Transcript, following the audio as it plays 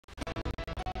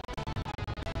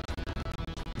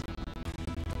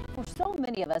so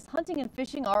many of us, hunting and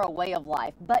fishing are a way of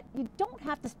life, but you don't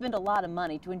have to spend a lot of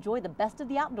money to enjoy the best of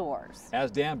the outdoors.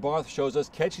 As Dan Barth shows us,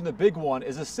 catching the big one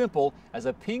is as simple as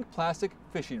a pink plastic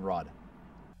fishing rod.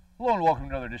 Hello and welcome to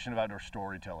another edition of Outdoor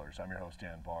Storytellers. I'm your host,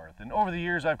 Dan Barth. And over the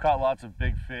years, I've caught lots of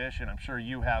big fish, and I'm sure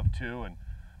you have too. And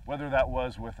whether that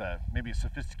was with maybe a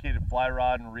sophisticated fly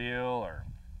rod and reel, or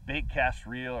bait cast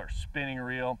reel, or spinning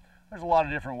reel, there's a lot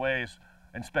of different ways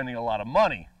and spending a lot of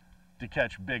money to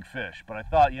catch big fish. But I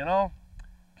thought, you know,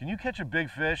 can you catch a big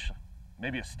fish,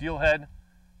 maybe a steelhead,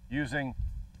 using,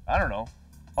 I don't know,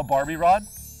 a Barbie rod?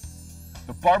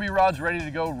 The Barbie rod's ready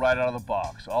to go right out of the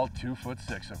box, all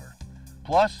 2'6" of her.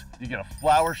 Plus, you get a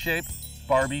flower-shaped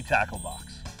Barbie tackle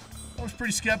box. I was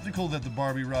pretty skeptical that the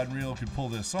Barbie rod and reel could pull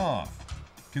this off,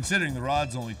 considering the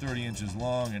rod's only 30 inches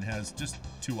long and has just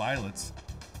 2 eyelets.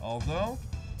 Although,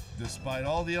 despite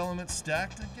all the elements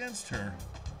stacked against her,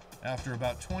 after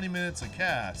about 20 minutes of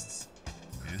casts,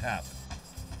 it happened.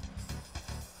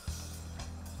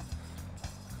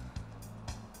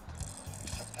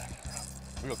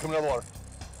 Here we go, coming out of the water.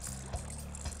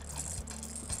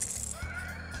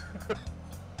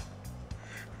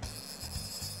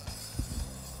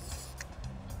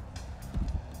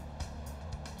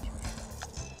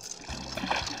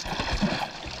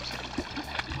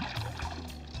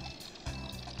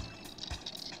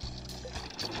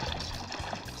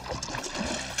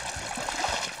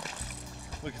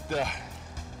 Look at the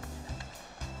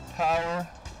power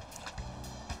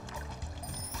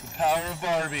of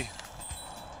Barbie.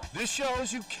 This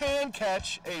shows you can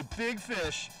catch a big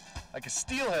fish like a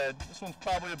steelhead. This one's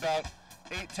probably about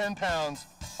 8-10 pounds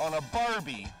on a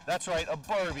Barbie. That's right, a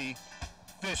Barbie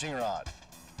fishing rod.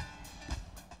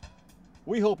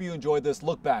 We hope you enjoyed this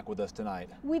look back with us tonight.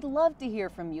 We'd love to hear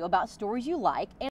from you about stories you like and